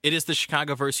It is the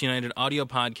ChicagoVerseUniteD audio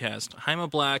podcast. Jaime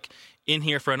Black in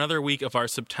here for another week of our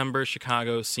September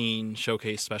Chicago Scene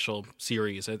Showcase special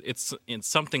series. It's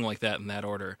something like that in that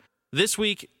order. This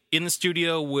week, in the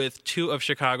studio with two of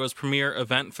Chicago's premier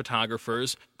event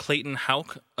photographers, Clayton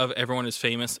Hauck of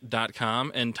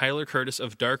EveryoneIsFamous.com and Tyler Curtis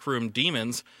of Darkroom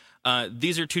Demons.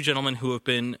 These are two gentlemen who have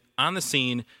been on the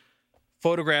scene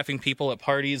photographing people at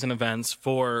parties and events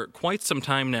for quite some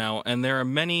time now, and there are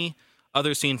many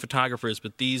other scene photographers,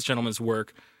 but these gentlemen's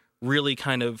work really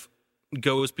kind of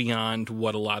goes beyond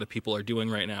what a lot of people are doing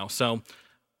right now. So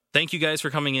thank you guys for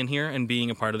coming in here and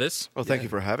being a part of this. Oh, thank you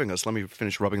for having us. Let me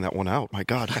finish rubbing that one out. My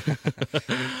God.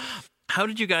 How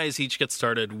did you guys each get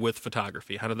started with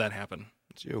photography? How did that happen?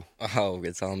 It's you. Oh,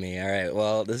 it's all me. All right.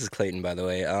 Well, this is Clayton, by the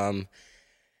way. I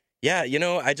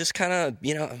just kind of,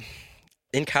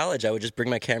 in college, I would just bring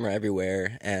my camera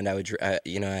everywhere, and I would, I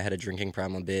had a drinking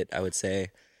problem a bit, I would say.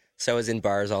 So I was in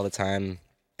bars all the time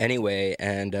anyway,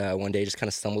 and one day just kind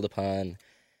of stumbled upon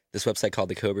this website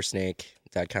called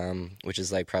thecobrasnake.com, which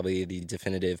is like probably the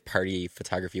definitive party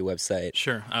photography website.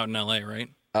 Sure, out in L.A., right?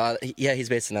 Yeah, he's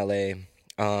based in L.A.,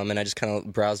 and I just kind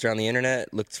of browsed around the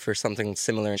internet, looked for something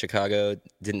similar in Chicago,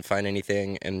 didn't find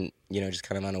anything, and, just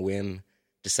kind of on a whim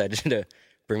decided to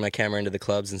bring my camera into the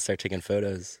clubs and start taking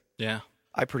photos. Yeah.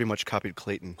 I pretty much copied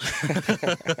Clayton.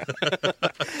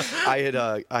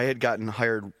 I had gotten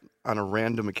hired on a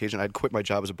random occasion. I'd quit my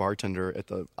job as a bartender at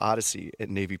the Odyssey at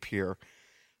Navy Pier.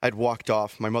 I'd walked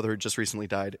off. My mother had just recently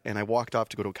died, and I walked off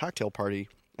to go to a cocktail party,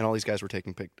 and all these guys were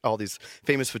taking all these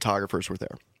famous photographers were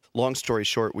there. Long story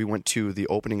short, we went to the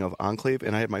opening of Enclave,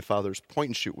 and I had my father's point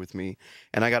and shoot with me,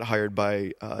 and I got hired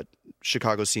by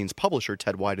Chicago Scene's publisher,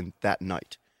 Ted Wyden, that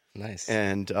night. Nice.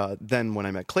 And then when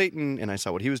I met Clayton, and I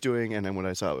saw what he was doing, and then when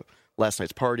I saw Last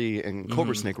Night's Party and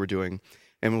Cobra Snake were doing,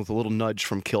 and with a little nudge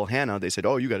from Kill Hannah, they said,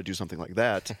 "Oh, you got to do something like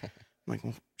that." I'm like,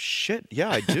 "Well, shit, yeah,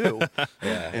 I do."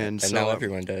 Yeah, and so, now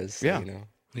everyone does. So, yeah,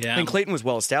 yeah. And Clayton was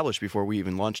well established before we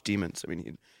even launched Demons. I mean,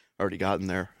 he'd already gotten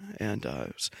there, and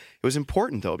it was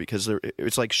important though because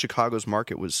it's like Chicago's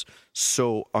market was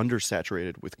so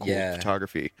undersaturated with cool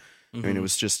photography. I mean, it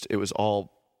was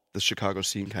all the Chicago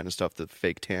scene kind of stuff, the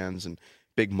fake tans and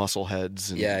big muscle heads,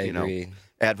 and agree.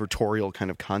 Advertorial kind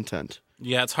of content.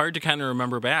 Yeah, it's hard to kind of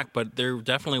remember back, but there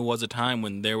definitely was a time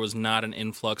when there was not an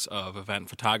influx of event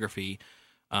photography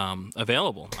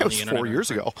available on the internet. 4 years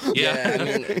ago. Yeah. I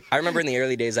mean, I remember in the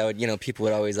early days, people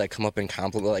would always like come up and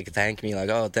compliment, like thank me,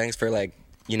 like, "Oh, thanks for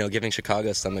giving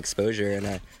Chicago some exposure." And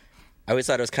I always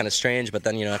thought it was kind of strange, but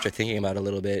then after thinking about it a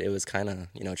little bit, it was kind of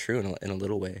true in a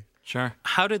little way. Sure.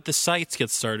 How did the sites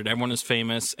get started? Everyone is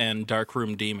Famous and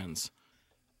Darkroom Demons.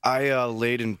 I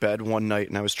laid in bed one night,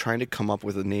 and I was trying to come up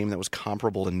with a name that was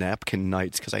comparable to Napkin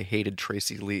Nights because I hated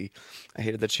Tracy Lee. I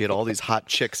hated that she had all these hot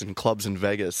chicks in clubs in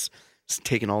Vegas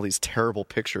taking all these terrible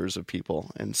pictures of people.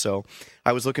 And so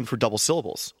I was looking for double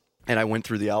syllables, and I went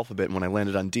through the alphabet, and when I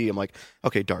landed on D, I'm like,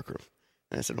 okay, Darkroom.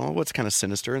 And I said, well, what's kind of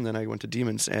sinister? And then I went to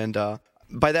Demons. And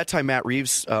by that time, Matt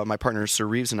Reeves, my partner Sir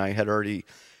Reeves, and I had already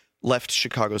left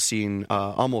Chicago Scene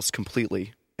almost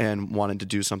completely and wanted to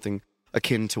do something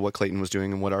akin to what Clayton was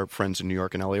doing and what our friends in New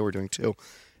York and LA were doing too.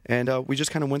 And we just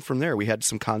kind of went from there. We had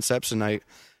some concepts, and I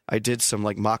did some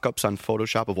like mock-ups on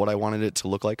Photoshop of what I wanted it to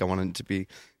look like. I wanted it to be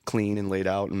clean and laid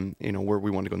out, and where we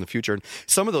wanted to go in the future. And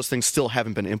some of those things still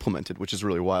haven't been implemented, which is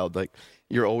really wild. Like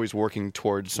you're always working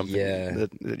towards something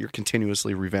that you're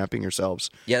continuously revamping yourselves.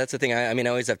 Yeah, that's the thing. I mean,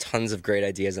 I always have tons of great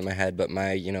ideas in my head, but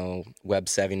my web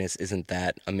savviness isn't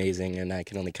that amazing, and I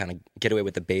can only kind of get away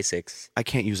with the basics. I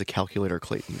can't use a calculator,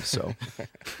 Clayton. So,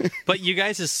 but you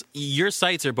guys, your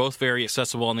sites are both very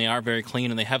accessible, and they are very clean,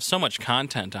 and they have so much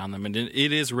content on them, and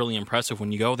it is really impressive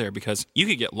when you go there because you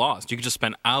could get lost. You could just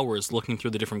spend hours looking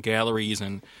through the different galleries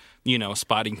and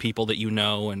spotting people that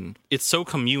and it's so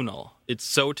communal. It's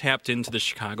so tapped into the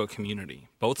Chicago community,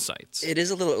 both sites. It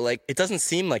is a little it doesn't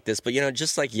seem like this, but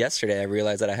just like yesterday, I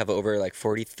realized that I have over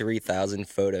 43,000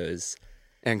 photos.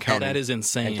 And counting. That is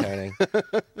insane. And counting.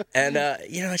 And,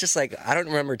 it's just like, I don't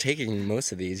remember taking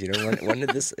most of these, when did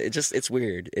this, it's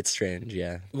weird. It's strange,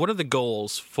 yeah. What are the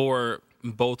goals for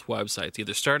both websites,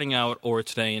 either starting out or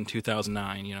today in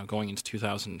 2009, going into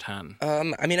 2010?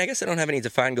 I mean, I guess I don't have any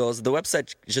defined goals. The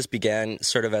website just began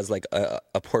sort of as like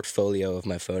a portfolio of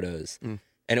my photos. And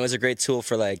it was a great tool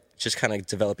for just kind of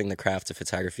developing the craft of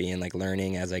photography and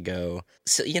learning as I go.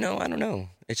 So, I don't know.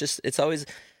 It's always,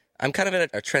 I'm kind of at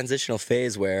a transitional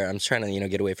phase where I'm trying to,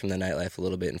 get away from the nightlife a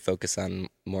little bit and focus on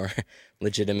more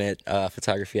legitimate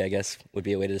photography, I guess, would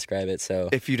be a way to describe it. So,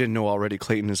 if you didn't know already,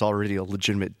 Clayton is already a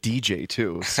legitimate DJ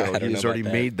too, so he's already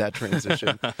made that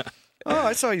transition. Oh,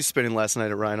 I saw you spinning last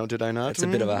night at Rhino, did I not? It's a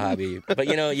bit of a hobby, but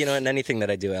and anything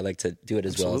that I do, I like to do it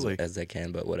as Absolutely. well as I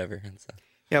can. But whatever.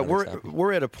 Yeah,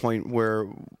 we're at a point where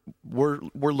we're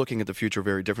looking at the future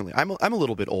very differently. I'm a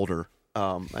little bit older,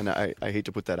 and I hate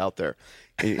to put that out there,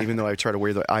 even though I try to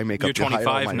wear the eye makeup to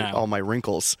hide all my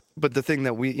wrinkles. But the thing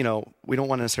that we don't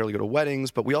want to necessarily go to weddings,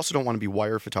 but we also don't want to be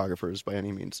wire photographers by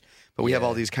any means. But we have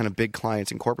all these kind of big clients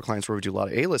and corporate clients where we do a lot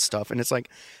of A-list stuff, and it's like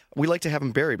we like to have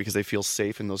them buried because they feel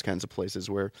safe in those kinds of places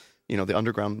where the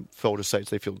underground photo sites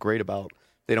they feel great about.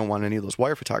 They don't want any of those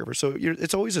wire photographers. So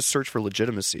it's always a search for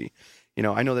legitimacy.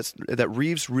 I know that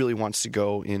Reeves really wants to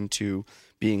go into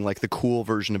being like the cool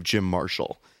version of Jim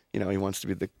Marshall. He wants to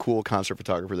be the cool concert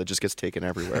photographer that just gets taken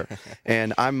everywhere.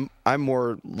 And I'm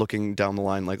more looking down the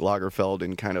line like Lagerfeld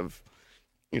and kind of,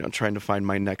 trying to find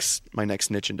my next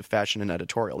niche into fashion and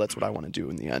editorial. That's what I want to do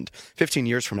in the end. 15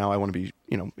 years from now, I want to be,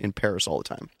 in Paris all the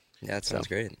time. Yeah, that sounds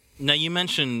great. Now, you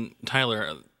mentioned,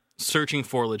 Tyler, searching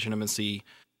for legitimacy.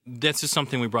 That's just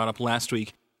something we brought up last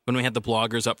week when we had the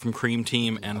bloggers up from Cream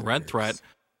Team and Red Threat.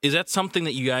 Is that something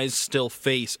that you guys still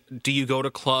face? Do you go to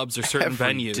clubs or certain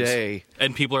venues day.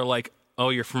 And people are like, "Oh,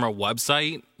 you're from our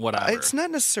website?" Whatever. It's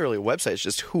not necessarily a website. It's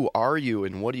just who are you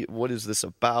and what is this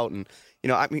about? And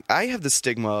I have the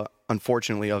stigma,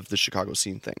 unfortunately, of the Chicago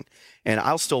scene thing. And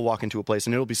I'll still walk into a place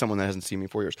and it'll be someone that hasn't seen me in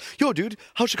 4 years. Yo, dude,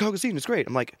 how's Chicago scene? It's great.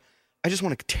 I'm like, I just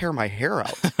want to tear my hair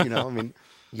out.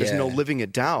 There's no living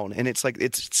it down. And it's like,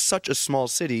 it's such a small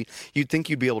city. You'd think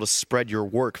you'd be able to spread your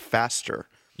work faster.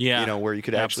 Yeah. Where you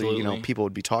could actually, people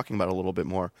would be talking about it a little bit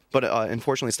more. But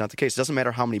unfortunately, it's not the case. It doesn't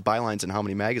matter how many bylines and how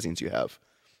many magazines you have.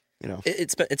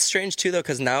 It's strange, too, though,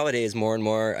 because nowadays, more and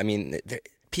more,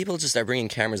 people just are bringing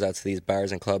cameras out to these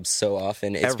bars and clubs so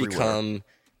often. It's become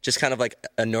just kind of like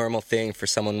a normal thing for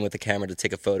someone with a camera to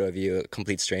take a photo of you, a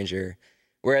complete stranger.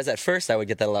 Whereas at first I would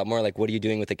get that a lot more, like, what are you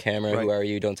doing with the camera? Right. Who are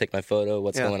you? Don't take my photo.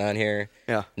 What's going on here?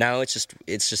 Yeah. Now it's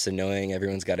just annoying.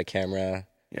 Everyone's got a camera.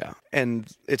 Yeah.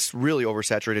 And it's really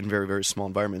oversaturated in very, very small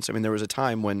environments. There was a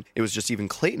time when it was just even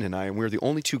Clayton and I, and we were the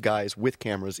only two guys with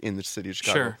cameras in the city of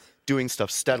Chicago doing stuff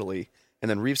steadily. And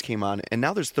then Reeves came on, and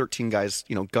now there's 13 guys,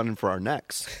 gunning for our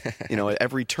necks. At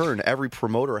every turn, every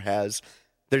promoter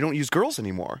they don't use girls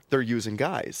anymore. They're using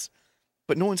guys.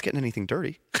 But no one's getting anything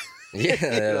dirty. Yeah,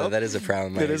 that is a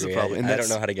problem. That is a problem. And I don't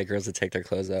know how to get girls to take their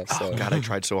clothes off. So. Oh, God, I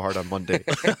tried so hard on one day.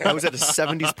 I was at a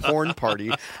 70s porn party.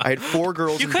 I had 4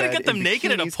 girls You couldn't get them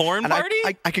naked at a porn party?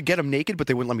 I could get them naked, but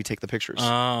they wouldn't let me take the pictures.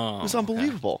 Oh, it was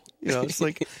unbelievable. It's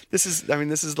like, this is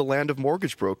the land of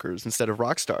mortgage brokers instead of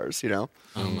rock stars, Oh,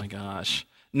 my gosh.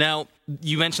 Now,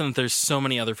 you mentioned that there's so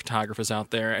many other photographers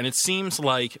out there, and it seems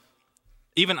like,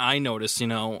 even I noticed,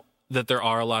 that there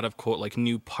are a lot of, quote, like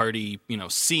new party,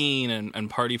 scene and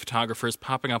party photographers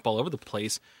popping up all over the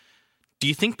place. Do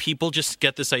you think people just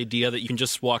get this idea that you can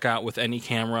just walk out with any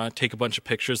camera, take a bunch of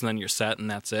pictures, and then you're set and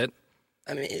that's it?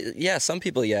 Yeah, some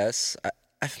people, yes.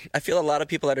 I feel a lot of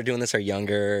people that are doing this are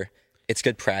younger. It's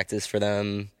good practice for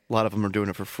them. A lot of them are doing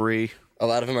it for free. A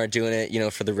lot of them are doing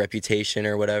it, for the reputation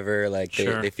or whatever. Like,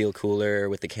 they feel cooler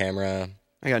with the camera.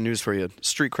 I got news for you.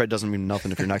 Street cred doesn't mean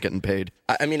nothing if you're not getting paid.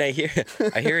 I hear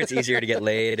it's easier to get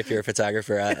laid if you're a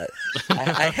photographer.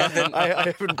 I haven't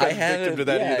been victim to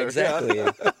that either. Exactly.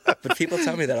 But people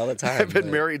tell me that all the time. I've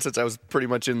been married since I was pretty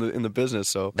much in the business,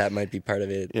 so that might be part of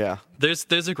it. Yeah.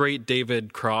 There's a great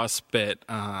David Cross bit.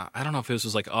 I don't know if this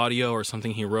was like audio or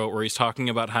something he wrote, where he's talking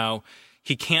about how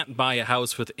he can't buy a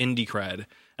house with indie cred.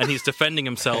 And he's defending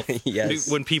himself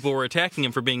when people were attacking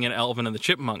him for being an Alvin and the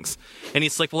Chipmunks. And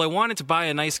he's like, well, I wanted to buy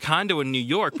a nice condo in New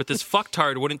York, but this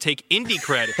fucktard wouldn't take indie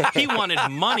cred. He wanted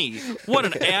money. What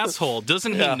an asshole.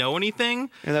 Doesn't he know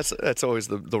anything? And that's always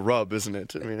the rub, isn't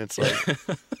it? It's like,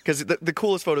 because the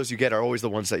coolest photos you get are always the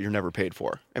ones that you're never paid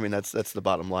for. That's the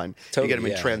bottom line. Totally, you get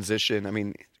them in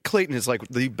transition. Clayton is like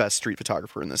the best street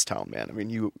photographer in this town, man.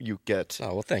 You get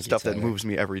stuff that moves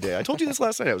me every day. I told you this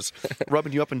last night. I was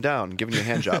rubbing you up and down, giving you a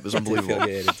hand job. It was unbelievable.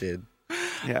 It did.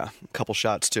 Yeah, a couple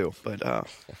shots too. But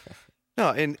no,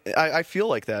 and I feel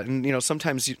like that. And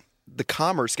sometimes the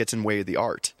commerce gets in way of the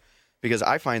art. Because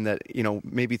I find that,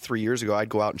 maybe 3 years ago, I'd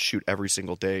go out and shoot every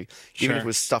single day, even if it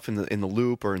was stuff in the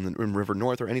Loop or in River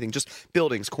North or anything, just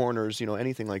buildings, corners,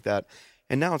 anything like that.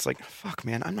 And now it's like, fuck,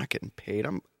 man, I'm not getting paid.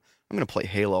 I'm going to play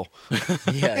Halo.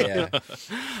 Yeah.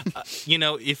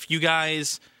 If you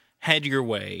guys had your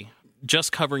way,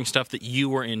 just covering stuff that you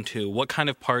were into, what kind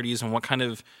of parties and what kind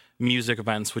of music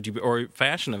events would you be, or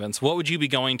fashion events, what would you be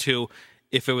going to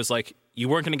if it was like you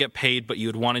weren't going to get paid, but you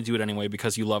would want to do it anyway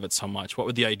because you love it so much? What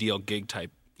would the ideal gig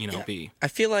type, be? I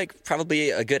feel like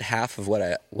probably a good half of what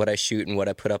I shoot and what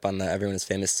I put up on the Everyone is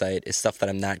Famous site is stuff that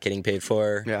I'm not getting paid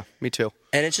for. Yeah, me too.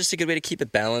 And it's just a good way to keep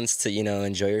it balanced to,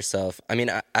 enjoy yourself. I mean,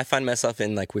 I find myself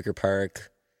in like Wicker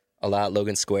Park a lot,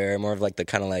 Logan Square, more of like the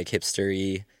kind of like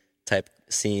hipstery type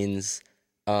scenes.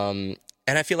 And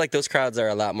I feel like those crowds are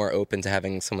a lot more open to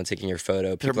having someone taking your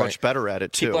photo. They're much better at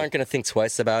it, too. People aren't going to think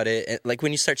twice about it. Like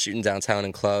when you start shooting downtown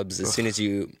in clubs, as soon as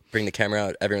you bring the camera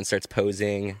out, everyone starts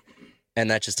posing. And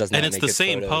that just doesn't. And it's the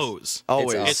same pose.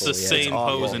 Always, it's the same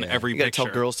pose in every you gotta picture.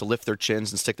 tell girls to lift their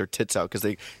chins and stick their tits out because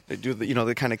they do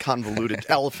the kind of convoluted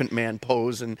elephant man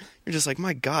pose, and you're just like,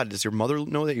 my God, does your mother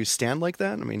know that you stand like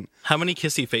that? I mean, how many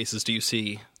kissy faces do you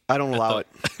see? I don't allow it.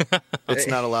 It's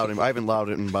not allowed. I haven't allowed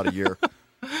it in about a year.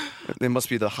 It must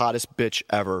be the hottest bitch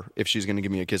ever if she's going to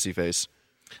give me a kissy face,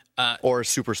 or a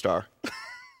superstar.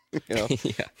 Yeah.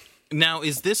 Now,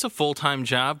 is this a full-time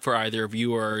job for either of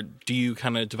you, or do you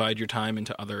kind of divide your time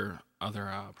into other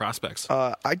prospects?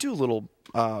 I do a little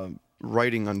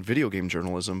writing on video game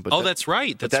journalism, but that's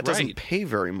right. But that doesn't pay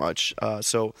very much.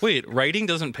 So wait, writing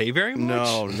doesn't pay very much?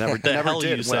 No, never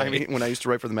did. When I used to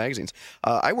write for the magazines,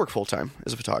 I work full time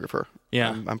as a photographer.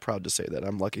 Yeah, I'm proud to say that.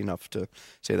 I'm lucky enough to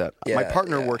say that. My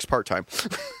partner works part time.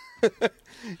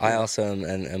 I also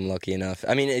am lucky enough.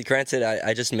 I mean, granted,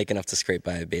 I just make enough to scrape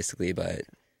by, basically, but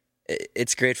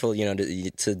it's grateful,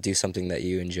 to do something that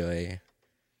you enjoy,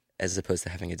 as opposed to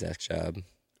having a desk job.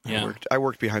 Yeah. I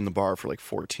worked behind the bar for like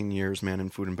 14 years, man, in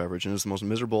food and beverage, and it was the most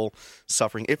miserable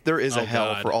suffering. If there is a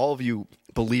hell, for all of you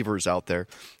believers out there,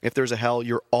 if there's a hell,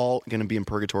 you're all going to be in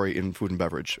purgatory in food and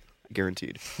beverage,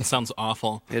 guaranteed. It sounds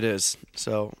awful. It is.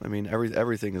 So, I mean,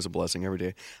 everything is a blessing every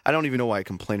day. I don't even know why I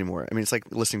complain anymore. I mean, it's like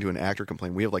listening to an actor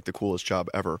complain. We have like the coolest job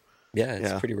ever. Yeah,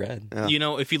 it's pretty rad.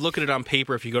 Yeah. If you look at it on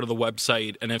paper, if you go to the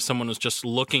website, and if someone was just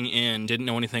looking in, didn't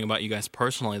know anything about you guys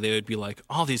personally, they would be like,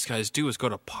 all these guys do is go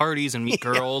to parties and meet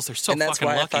girls. They're so fucking lucky. And that's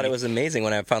why I thought it was amazing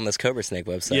when I found this Cobra Snake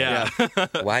website.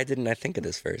 Yeah. Why didn't I think of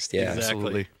this first? Yeah, exactly.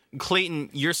 Absolutely. Clayton,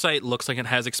 your site looks like it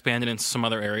has expanded into some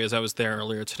other areas. I was there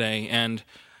earlier today, and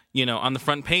on the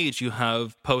front page, you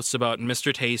have posts about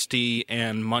Mr. Tasty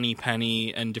and Money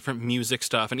Penny and different music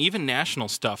stuff, and even national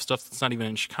stuff that's not even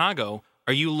in Chicago.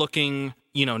 Are you looking,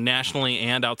 nationally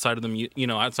and outside of the,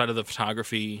 outside of the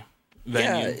photography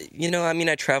venue? Yeah, I mean,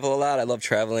 I travel a lot. I love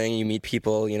traveling. You meet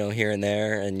people, here and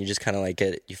there, and you just kind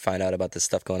of you find out about this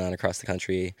stuff going on across the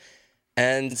country.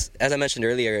 And as I mentioned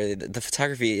earlier, the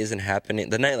photography isn't happening.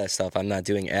 The nightlife stuff, I'm not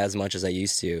doing as much as I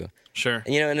used to. Sure.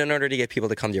 And, and in order to get people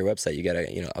to come to your website, you got to,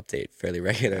 update fairly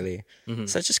regularly. Mm-hmm.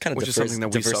 So it's just kind of is something that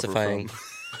we diversifying. Suffer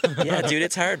from. Yeah, dude,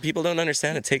 it's hard. People don't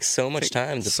understand. It takes so much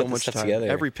time to put this stuff together.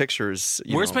 Every picture is.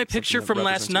 Where's my picture from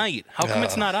last night? How come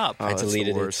it's not up? I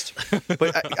deleted it.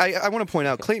 But I want to point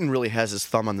out, Clayton really has his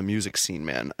thumb on the music scene,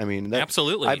 man. I mean,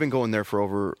 absolutely. I've been going there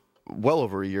for well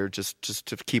over a year just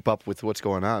to keep up with what's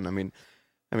going on. I mean,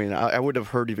 I would have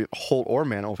heard even Holt or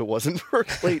Mano if it wasn't for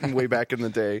Clayton way back in the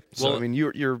day. So well, I mean,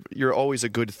 you're always a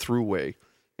good throughway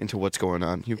into what's going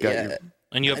on. You've got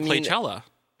and you have Claychella.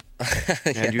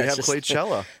 And you have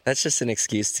Claychella. That's just an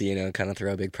excuse to kind of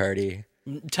throw a big party.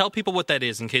 Tell people what that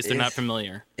is in case they're not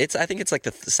familiar. I think it's like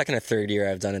the second or third year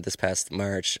I've done it this past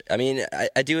March. I mean,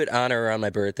 I do it on or around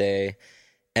my birthday,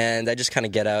 and I just kind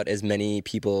of get out as many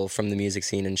people from the music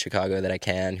scene in Chicago that I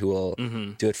can who will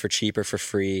do it for cheap or for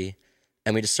free.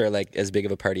 And we just throw as big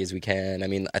of a party as we can. I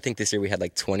mean, I think this year we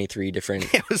had 23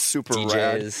 different it was super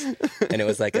DJs, rad. And it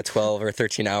was a 12 or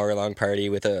 13 hour long party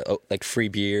with a free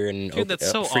beer and Dude, that's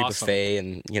so free awesome. buffet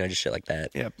and just shit like that.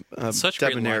 Yeah, such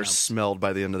Debonair smelled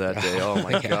by the end of that day. Oh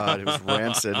my god, it was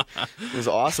rancid. It was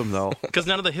awesome though. Because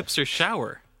none of the hipsters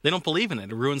shower. They don't believe in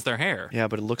it. It ruins their hair. Yeah,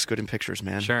 but it looks good in pictures,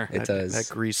 man. Sure, it does.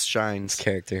 That grease shines. It's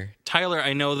character. Tyler,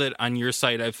 I know that on your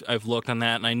site, I've looked on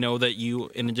that, and I know that you,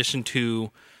 in addition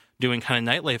to doing kind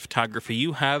of nightlife photography,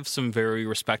 you have some very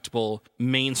respectable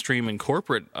mainstream and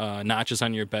corporate notches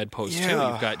on your bedpost too.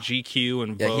 You've got GQ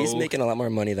and Vogue. Yeah, he's making a lot more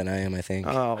money than I am, I think.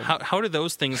 How do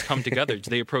those things come together?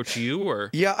 Do they approach you or?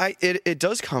 Yeah, it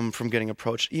does come from getting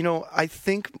approached. I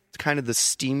think kind of the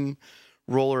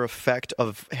steamroller effect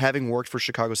of having worked for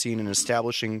Chicago Scene and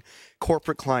establishing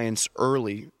corporate clients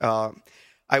early.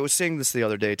 I was saying this the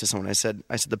other day to someone. I said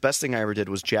the best thing I ever did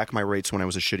was jack my rates when I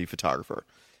was a shitty photographer.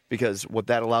 Because what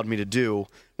that allowed me to do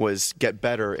was get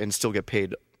better and still get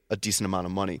paid a decent amount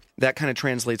of money. That kind of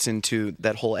translates into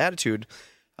that whole attitude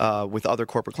with other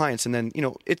corporate clients. And then,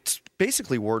 it's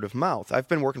basically word of mouth. I've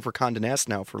been working for Condé Nast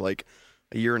now for a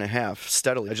year and a half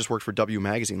steadily. I just worked for W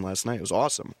Magazine last night. It was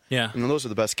awesome. Yeah. And those are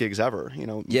the best gigs ever.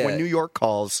 When New York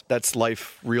calls, that's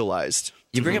life realized.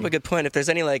 You bring up a good point. If there's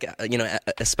any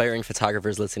aspiring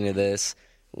photographers listening to this,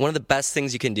 one of the best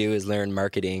things you can do is learn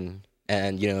marketing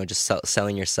and, just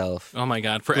selling yourself. Oh my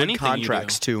God. For Good anything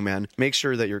contracts you do. too, man. Make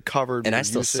sure that you're covered. And with I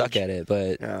still usage. suck at it,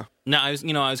 but Yeah. Now, I was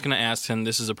going to ask, and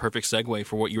this is a perfect segue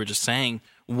for what you were just saying.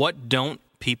 What don't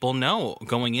people know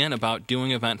going in about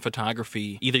doing event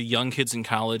photography? Either young kids in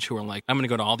college who are like, I'm going to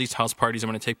go to all these house parties, I'm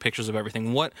going to take pictures of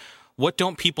everything. What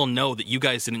don't people know that you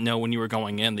guys didn't know when you were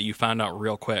going in that you found out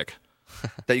real quick?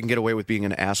 That you can get away with being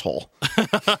an asshole.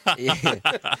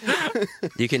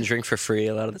 you can drink for free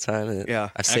a lot of the time. Yeah.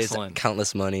 I've saved Excellent.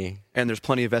 countless money. And there's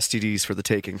plenty of STDs for the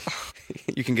taking.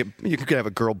 You could have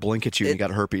a girl blink at you and you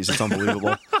got herpes. It's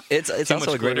unbelievable. It's also much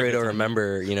a great glitter way to gets on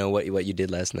remember, what you did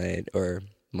last night or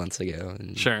months ago.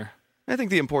 And Sure. I think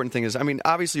the important thing is,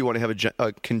 obviously you want to have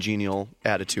a congenial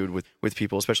attitude with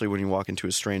people, especially when you walk into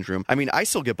a strange room. I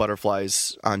still get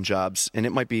butterflies on jobs, and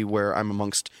it might be where I'm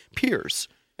amongst peers.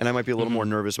 And I might be a little more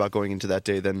nervous about going into that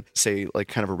day than, say, like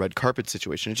kind of a red carpet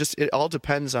situation. It all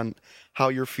depends on how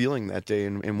you're feeling that day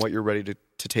and what you're ready to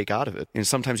take out of it. And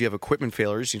sometimes you have equipment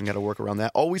failures. You got to work around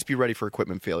that. Always be ready for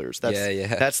equipment failures.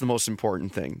 That's the most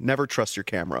important thing. Never trust your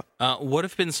camera. What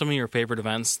have been some of your favorite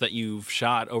events that you've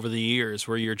shot over the years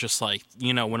where you're just like,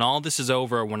 when all this is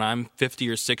over, when I'm 50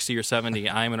 or 60 or 70,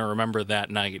 I'm going to remember that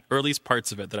night, or at least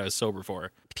parts of it that I was sober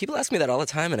for? People ask me that all the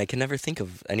time, and I can never think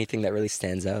of anything that really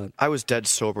stands out. I was dead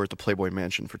sober at the Playboy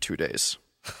Mansion for 2 days.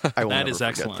 I will That never is forget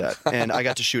excellent. that. And I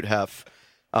got to shoot Hef.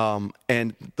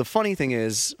 And the funny thing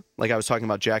is, like I was talking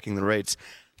about jacking the rates,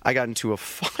 I got into a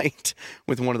fight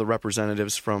with one of the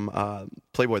representatives from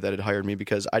Playboy that had hired me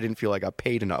because I didn't feel I got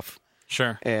paid enough.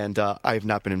 Sure. And I have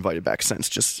not been invited back since,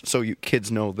 just so you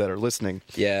kids know that are listening.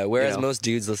 Yeah, whereas most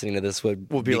dudes listening to this would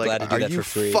be like, glad to do that for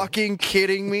free. Are you fucking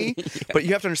kidding me? Yeah. But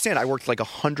you have to understand, I worked like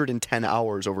 110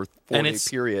 hours over 4-day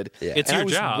period. Yeah. It's and your I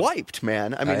was job. wiped,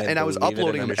 man. I was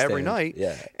uploading them every night.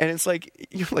 Yeah. And it's like,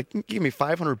 you're like, you give me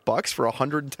 $500 for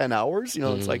 110 hours?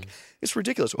 It's like, it's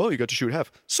ridiculous. Oh, you got to shoot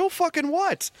Hef. So fucking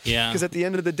what? Yeah. Because at the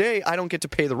end of the day, I don't get to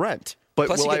pay the rent. But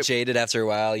Plus, you get jaded after a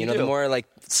while. The do. more like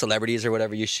celebrities or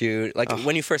whatever you shoot, like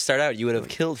when you first start out, you would have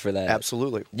killed for that.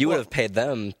 Absolutely. You would have paid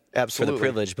them for the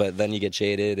privilege, but then you get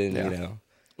jaded, and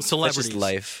Celebrities. that's just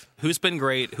life. Who's been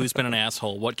great? Who's been an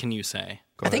asshole? What can you say?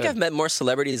 I think I've met more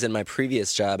celebrities in my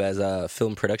previous job as a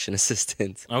film production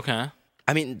assistant. Okay.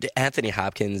 Anthony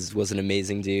Hopkins was an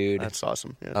amazing dude. That's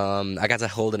awesome. Yeah. I got to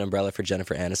hold an umbrella for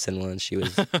Jennifer Aniston once. She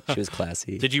was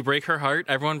classy. Did you break her heart?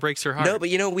 Everyone breaks her heart. No, but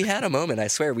we had a moment. I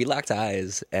swear, we locked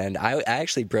eyes, and I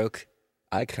actually broke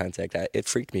eye contact. It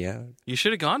freaked me out. You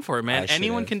should have gone for it, man.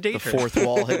 Anyone can date The her. fourth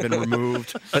wall had been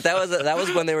removed. But that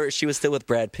was when she was still with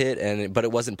Brad Pitt, but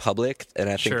it wasn't public, and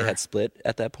I think Sure. they had split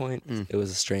at that point. It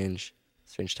was a strange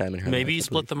time in her life. Maybe you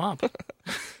split them up.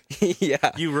 Yeah,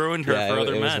 You ruined her for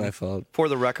other it was men. my fault. For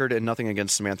the record, and nothing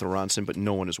against Samantha Ronson, but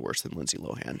no one is worse than Lindsey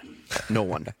Lohan. No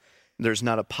one. There's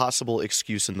not a possible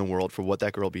excuse in the world for what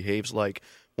that girl behaves like,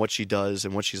 what she does,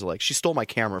 and what she's like. She stole my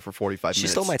camera for 45 She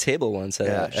minutes. stole my table once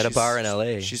at a bar in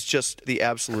L.A. She's just the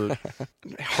absolute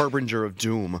harbinger of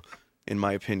doom, in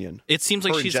my opinion. It seems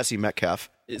like Her and she's Jesse Metcalf.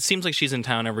 It seems like she's in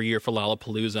town every year for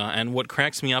Lollapalooza, and what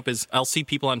cracks me up is I'll see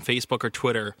people on Facebook or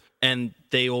Twitter, and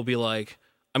they will be like,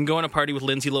 I'm going to party with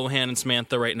Lindsey Lohan and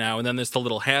Samantha right now, and then there's the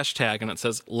little hashtag, and it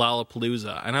says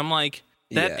Lollapalooza, and I'm like,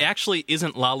 that actually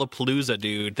isn't Lollapalooza,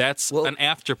 dude. That's an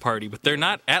after party, but they're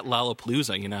not at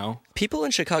Lollapalooza, People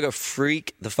in Chicago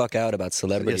freak the fuck out about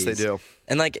celebrities. Yes, they do.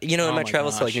 And in my my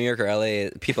travels to gosh. New York or LA,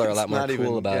 people are a lot more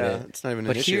cool about it. It's not even an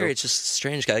But issue. here, it's just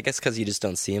strange. I guess because you just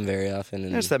don't see them very often.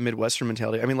 And It's that Midwestern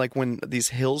mentality. Like when these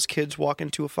Hills kids walk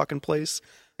into a fucking place,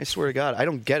 I swear to God, I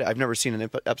don't get it. I've never seen an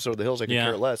episode of The Hills. I could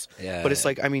care less. Yeah, but it's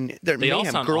like, there They all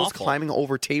mayhem, sound girls awful. climbing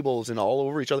over tables and all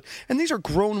over each other. And these are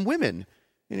grown women.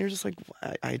 And you're just like,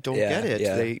 I don't get it.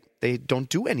 Yeah. They don't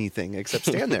do anything except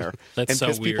stand there That's and so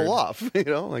piss weird. people off.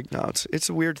 No, it's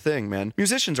a weird thing, man.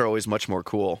 Musicians are always much more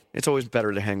cool. It's always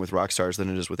better to hang with rock stars than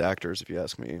it is with actors, if you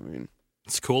ask me.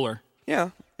 It's cooler.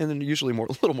 Yeah, and then usually a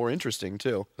little more interesting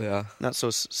too. yeah. Not so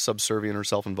subservient or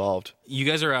self-involved. You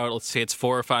guys are out, let's say it's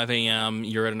 4 or 5 a.m.,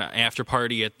 you're at an after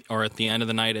party or at the end of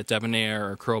the night at Debonair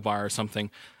or Crowbar or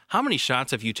something. How many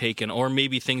shots have you taken, or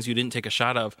maybe things you didn't take a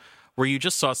shot of, where you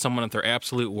just saw someone at their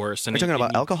absolute worst? And Are you talking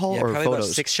about alcohol or probably photos?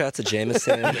 about 6 shots of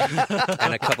Jameson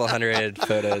and a couple hundred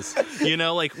photos.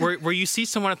 where you see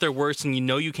someone at their worst and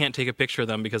you can't take a picture of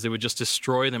them because it would just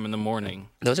destroy them in the morning.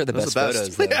 Those are the best the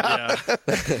photos, best. though.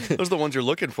 Yeah. Those are the ones you're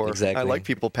looking for. Exactly. I like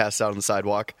people passed out on the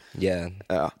sidewalk. Yeah.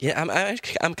 Yeah.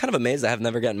 I'm kind of amazed I have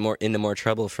never gotten into more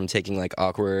trouble from taking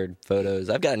awkward photos.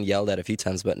 I've gotten yelled at a few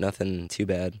times, but nothing too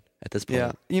bad at this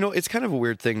point. Yeah. It's kind of a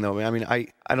weird thing, though.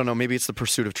 I I don't know, maybe it's the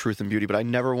pursuit of truth and beauty, but I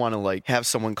never want to like have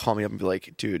someone call me up and be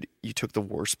like, dude, you took the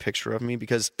worst picture of me,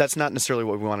 because that's not necessarily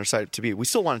what we want our site to be. We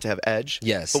still want it to have edge,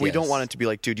 Yes, but we yes. don't want it to be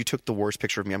like, dude, you took the worst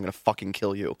picture of me, I'm going to fucking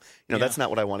kill you. That's not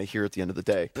what I want to hear at the end of the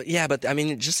day. But I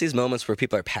mean, just these moments where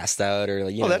people are passed out or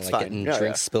like, that's like fine. getting Yeah,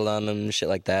 drinks yeah. spilled on them, shit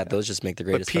like that. Those just make the But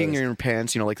greatest peeing in photos. your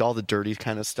pants, like all the dirty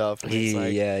kind of stuff. And it's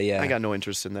like, Yeah. I got no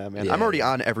interest in that, man. Yeah. I'm already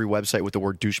on every website with the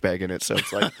word douchebag in it, so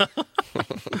it's like,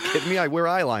 kidding me? I wear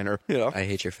eyeliner, I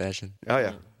hate your fashion. Oh,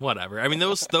 yeah. Whatever. I mean,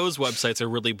 those websites are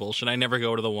really bullshit. I never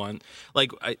go to the one.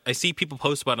 Like, I see people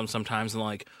post about them sometimes and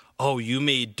like, oh, you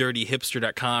made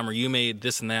dirtyhipster.com or you made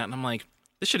this and that. And I'm like,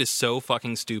 this shit is so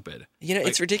fucking stupid.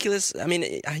 It's ridiculous. I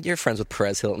mean, you're friends with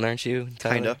Perez Hilton, aren't you,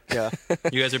 Tyler? Kind of, yeah.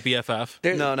 You guys are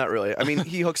BFF? No, not really. I mean,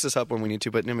 he hooks us up when we need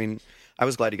to, but I mean, I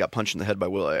was glad he got punched in the head by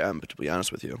Will.i.am, but to be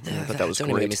honest with you, I thought that was Don't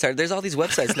even get me great. started. There's all these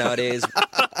websites nowadays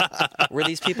where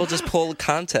these people just pull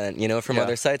content, from Yeah.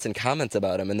 other sites and comment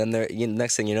about them, and then they're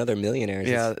next thing you know, they're millionaires.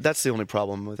 Yeah, that's the only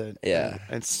problem with it. Yeah.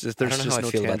 It's just, I there's don't know just how I no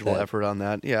feel about tangible that. effort on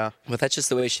that. Yeah. But that's just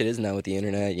the way shit is now with the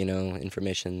internet,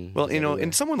 information. Well, is everywhere.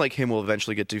 and someone like him will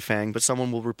eventually get defanged, but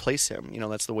someone will replace him.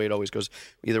 That's the way it always goes,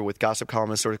 either with gossip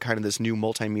columnists or kind of this new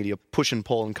multimedia push and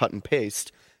pull and cut and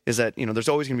paste, is that, there's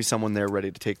always going to be someone there ready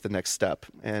to take the next step.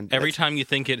 And Every time you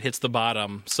think it hits the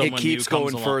bottom, someone it keeps new comes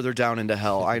going along. further down into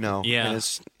hell. I know. Yeah. And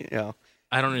it's,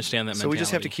 I don't understand that so mentality. we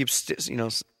just have to keep,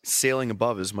 sailing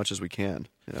above as much as we can.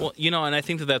 Well, and I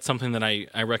think that's something that I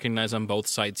recognize on both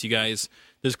sides. You guys,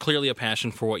 there's clearly a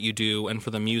passion for what you do and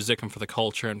for the music and for the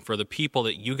culture and for the people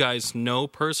that you guys know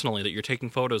personally that you're taking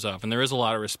photos of. And there is a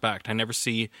lot of respect. I never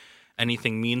see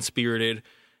anything mean-spirited,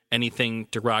 anything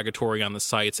derogatory on the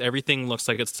sites. Everything looks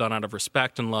like it's done out of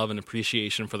respect and love and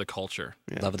appreciation for the culture.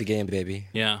 Love of the game, baby.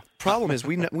 Yeah. Problem is,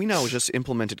 we now just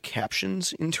implemented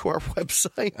captions into our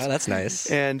website. Oh, that's nice.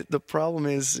 And the problem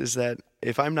is that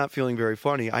if I'm not feeling very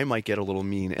funny, I might get a little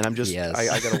mean, and I'm just Yes.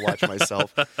 I got to watch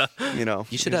myself.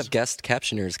 You should have guest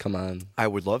captioners come on. I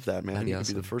would love that, man. That'd be You'd be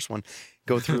awesome. the first one.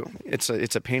 Go through. It's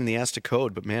a pain in the ass to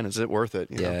code, but man, is it worth it?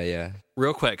 You know? Yeah.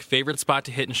 Real quick, favorite spot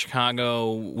to hit in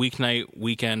Chicago, weeknight,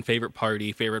 weekend, favorite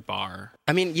party, favorite bar?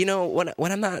 I mean,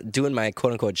 when I'm not doing my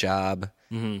quote unquote job,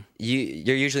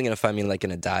 you're usually gonna find me like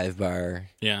in a dive bar.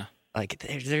 Yeah. Like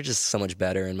they're just so much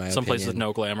better in my Some opinion. places with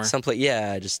no glamour.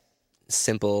 Just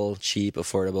simple, cheap,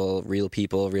 affordable, real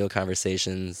people, real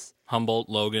conversations. Humboldt,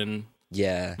 Logan.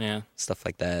 Yeah, stuff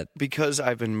like that. Because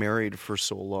I've been married for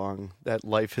so long, that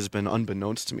life has been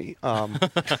unbeknownst to me.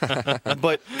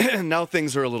 But now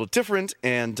things are a little different,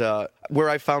 and where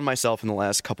I found myself in the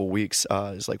last couple weeks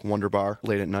is like Wonder Bar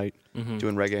late at night,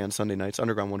 doing reggae on Sunday nights.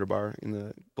 Underground Wonder Bar in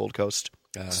the Gold Coast.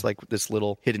 It's like this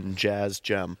little hidden jazz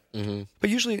gem. But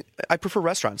usually, I prefer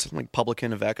restaurants like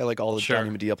Publican, Avec. I like all the Sure. Johnny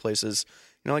Medea places.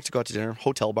 I like to go out to dinner.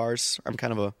 Hotel bars. I'm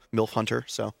kind of a MILF hunter,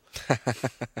 so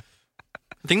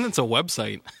I think that's a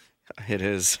website. it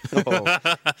is. Oh,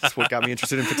 that's what got me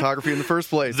interested in photography in the first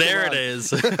place. There Come it on.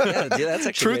 is. Yeah, dude, that's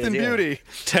actually Truth a and great idea.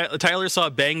 beauty. Tyler saw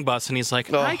a bang bus and he's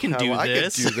like, Oh, I can do I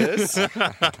this. could do this.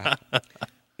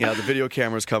 Yeah, the video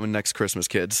camera's coming next Christmas,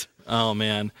 kids. Oh,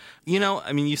 man.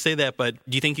 I mean, you say that, but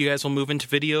do you think you guys will move into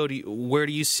video? Where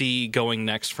do you see going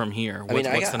next from here? I mean, What's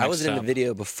the next I was step? into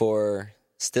video before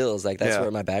stills. Like that's Yeah. where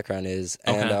my background is,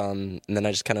 Okay. and then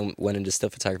I just kind of went into still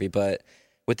photography. But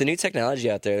with the new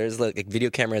technology out there, there's like video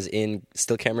cameras in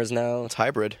still cameras now. It's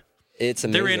hybrid. It's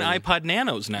amazing. They're in iPod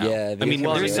Nanos now. Yeah, I mean,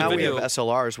 video there's now a we video. have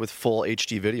SLRs with full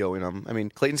HD video in them. I mean,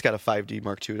 Clayton's got a 5D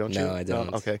Mark II, don't you? No, I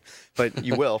don't. Okay, but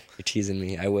you will. You're teasing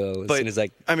me. I will as But soon as I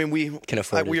I mean, we can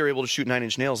afford we it. were able to shoot 9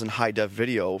 Inch Nails in high def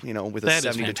video, with a That is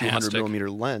 70 to 200 fantastic. millimeter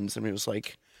lens. I mean, it was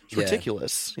like it's Yeah.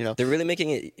 ridiculous. They're really making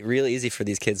it real easy for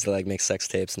these kids to like make sex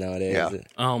tapes nowadays. Yeah.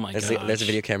 Oh, my There's gosh. there's a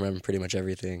video camera on pretty much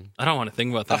everything. I don't want to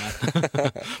think about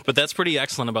that. But that's pretty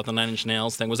excellent about the 9 Inch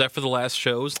Nails thing. Was that for the last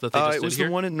shows that they just It did was here?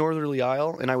 the one in Northerly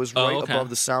Isle, and I was Oh, right okay. above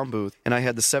the sound booth, and I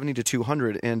had the 70 to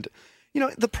 200. And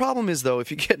the problem is though, if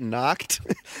you get knocked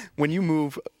when you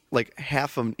move like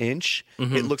half an inch,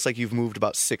 it looks like you've moved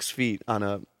about 6 feet on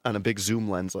a big zoom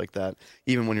lens like that.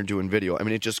 Even when you're doing video, I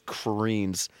mean, it just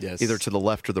careens Yes. either to the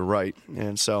left or the right,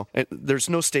 and so there's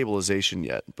no stabilization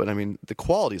yet. But I mean, the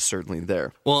quality is certainly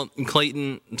there. Well,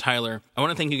 Clayton, Tyler, I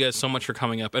want to thank you guys so much for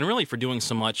coming up and really for doing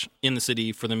so much in the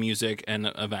city for the music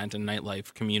and event and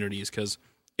nightlife communities, because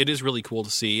it is really cool to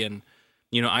see. And,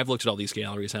 I've looked at all these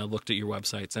galleries and I've looked at your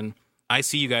websites, and I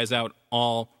see you guys out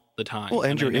all the time. Well,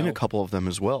 and you're I in know- a couple of them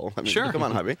as well. I mean, Sure. come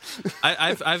on, hubby.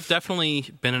 I've definitely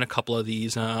been in a couple of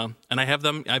these, and I have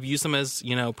them. I've used them as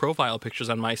profile pictures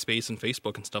on MySpace and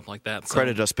Facebook and stuff like that. So.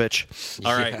 Credit us, bitch.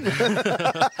 All right.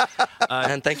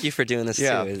 And thank you for doing this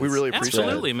Yeah, too. we really appreciate it.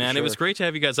 Absolutely, man. For It was sure. great to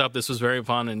have you guys up. This was very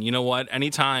fun, and you know what?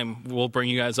 Anytime we'll bring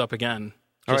you guys up again.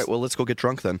 All right, well, let's go get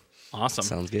drunk then. Awesome.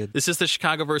 Sounds good. This is the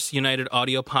ChicagoVerseUniteD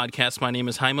audio podcast. My name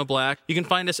is Haima Black. You can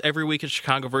find us every week at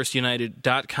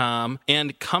ChicagoVerseUniteD.com.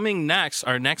 And coming next,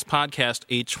 our next podcast,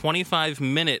 a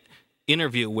 25-minute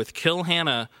interview with Kill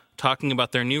Hannah talking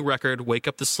about their new record, Wake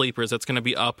Up the Sleepers. That's going to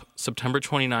be up September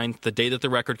 29th, the day that the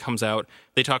record comes out.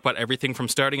 They talk about everything from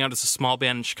starting out as a small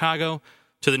band in Chicago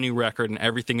to the new record and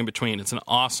everything in between. It's an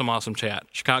awesome, awesome chat.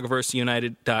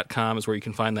 ChicagoVerseUniteD.com is where you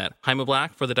can find that. Haima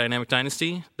Black for the Dynamic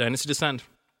Dynasty. Dynasty Descend.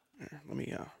 Let me.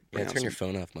 Yeah, turn your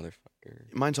phone off,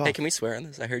 motherfucker. Mine's off. Hey, can we swear on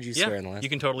this? I heard you swear on the last. You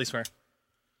can totally swear.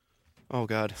 Oh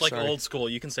God, It's like sorry. old school.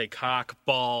 You can say cock,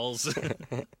 balls.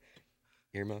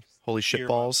 Earmuffs. Holy shit Earmuffs.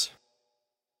 balls.